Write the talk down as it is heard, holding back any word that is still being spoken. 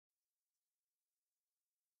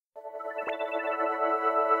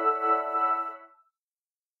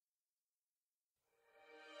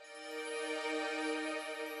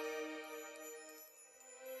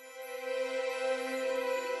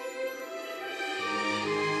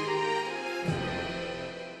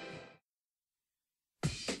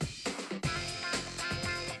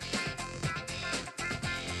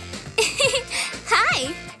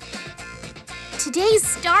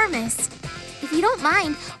Starmas. If you don't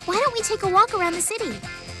mind, why don't we take a walk around the city?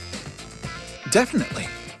 Definitely.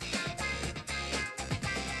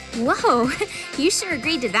 Whoa, you sure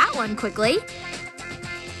agreed to that one quickly.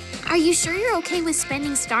 Are you sure you're okay with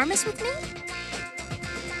spending Starmas with me?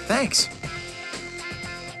 Thanks.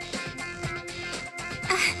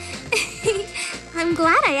 I'm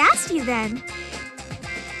glad I asked you then.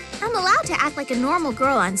 I'm allowed to act like a normal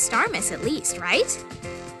girl on Starmas at least, right?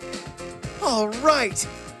 All right.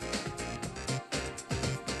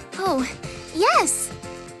 Oh, yes.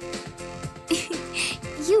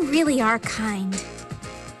 You really are kind.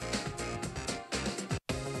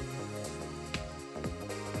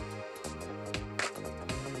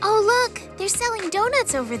 Oh, look, they're selling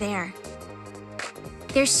donuts over there.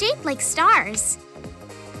 They're shaped like stars.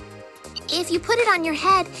 If you put it on your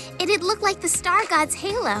head, it'd look like the star god's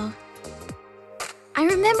halo. I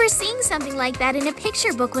remember seeing something like that in a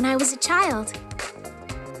picture book when I was a child.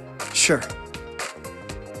 Sure.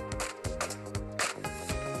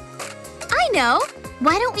 I know!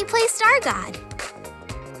 Why don't we play Star God?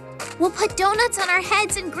 We'll put donuts on our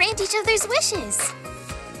heads and grant each other's wishes.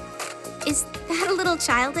 Is that a little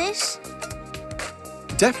childish?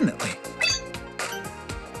 Definitely.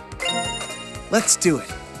 Let's do it.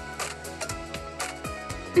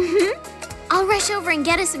 I'll rush over and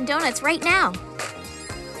get us some donuts right now.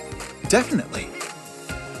 Definitely.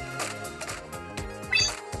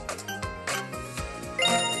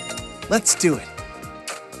 Let's do it.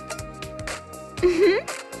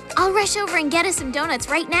 I'll rush over and get us some donuts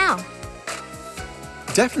right now.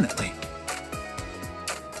 Definitely.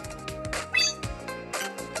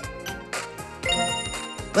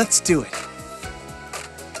 Let's do it.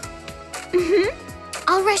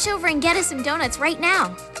 I'll rush over and get us some donuts right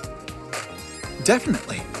now.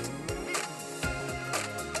 Definitely.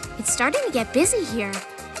 It's starting to get busy here.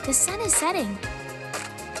 The sun is setting.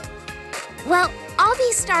 Well, I'll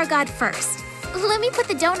be Star God first. Let me put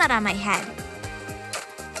the donut on my head.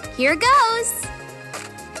 Here goes!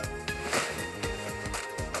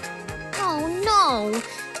 Oh no!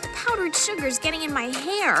 The powdered sugar's getting in my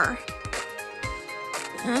hair.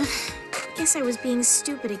 Guess I was being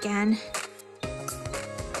stupid again.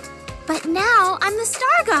 But now I'm the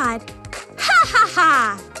Star God! Ha ha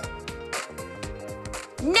ha!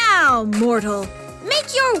 Now, mortal,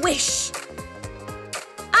 make your wish!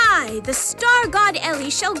 I, the Star God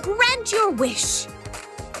Ellie, shall grant your wish.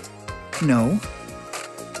 No.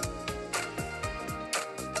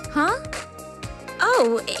 Huh?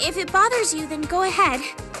 Oh, if it bothers you, then go ahead.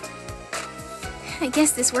 I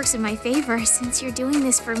guess this works in my favor since you're doing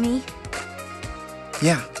this for me.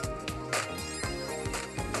 Yeah.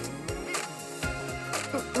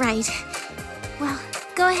 Right. Well,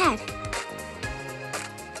 go ahead.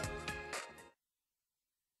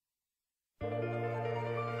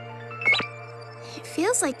 It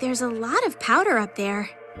feels like there's a lot of powder up there.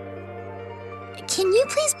 Can you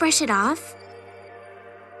please brush it off?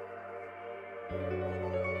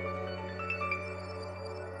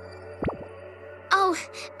 Oh,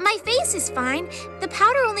 my face is fine. The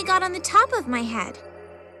powder only got on the top of my head.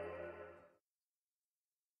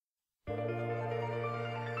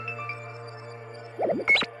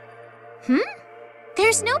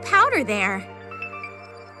 There's no powder there.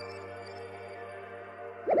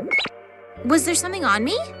 Was there something on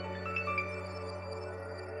me?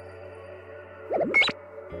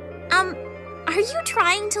 Are you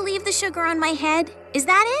trying to leave the sugar on my head? Is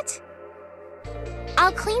that it?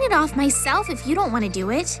 I'll clean it off myself if you don't want to do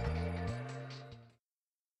it.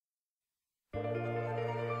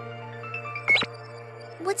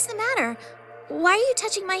 What's the matter? Why are you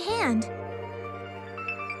touching my hand?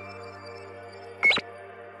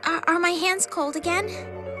 Are my hands cold again?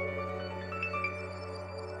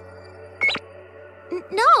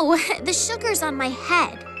 No, the sugar's on my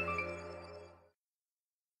head.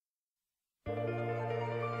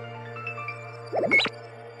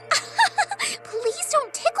 Please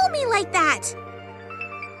don't tickle me like that.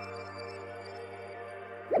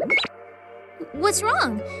 What's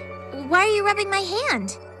wrong? Why are you rubbing my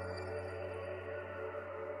hand?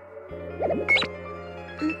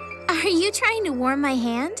 Are you trying to warm my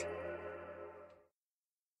hand?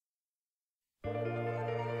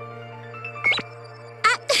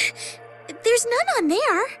 There's none on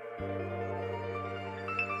there.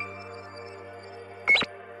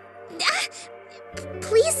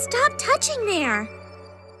 Please stop touching there.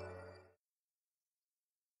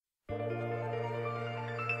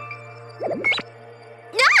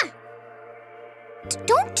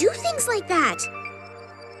 Don't do things like that.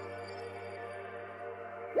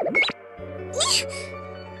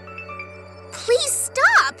 Please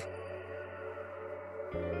stop.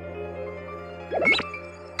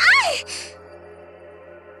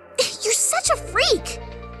 You're such a freak!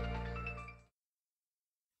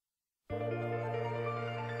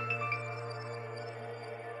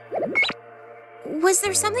 Was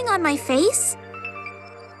there something on my face?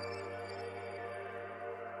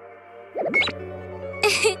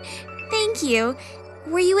 Thank you.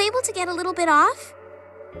 Were you able to get a little bit off?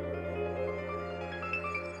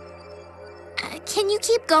 Can you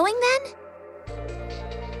keep going then?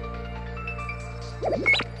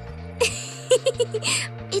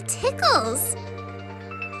 It tickles.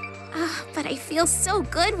 But I feel so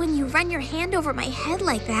good when you run your hand over my head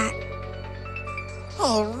like that.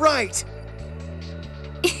 All right.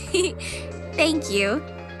 Thank you.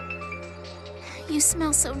 You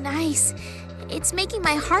smell so nice. It's making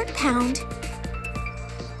my heart pound.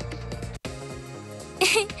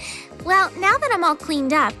 Well, now that I'm all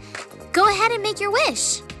cleaned up, go ahead and make your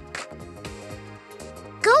wish.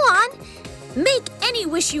 Go on. Make any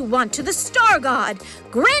wish you want to the Star God,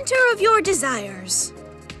 granter of your desires.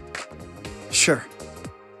 Sure.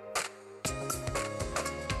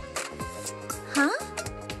 Huh?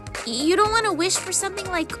 You don't want to wish for something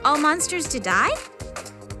like all monsters to die?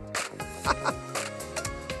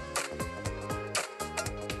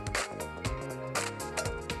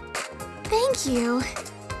 Thank you.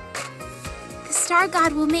 The Star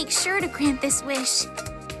God will make sure to grant this wish.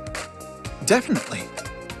 Definitely.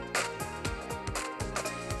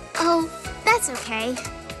 Oh, that's okay.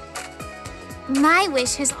 My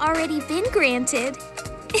wish has already been granted.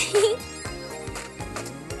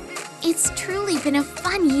 It's truly been a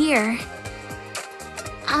fun year.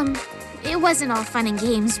 It wasn't all fun and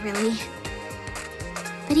games, really.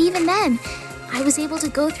 But even then, I was able to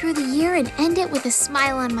go through the year and end it with a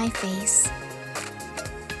smile on my face.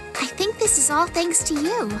 I think this is all thanks to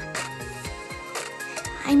you.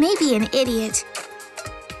 I may be an idiot,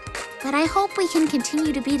 but I hope we can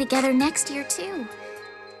continue to be together next year, too.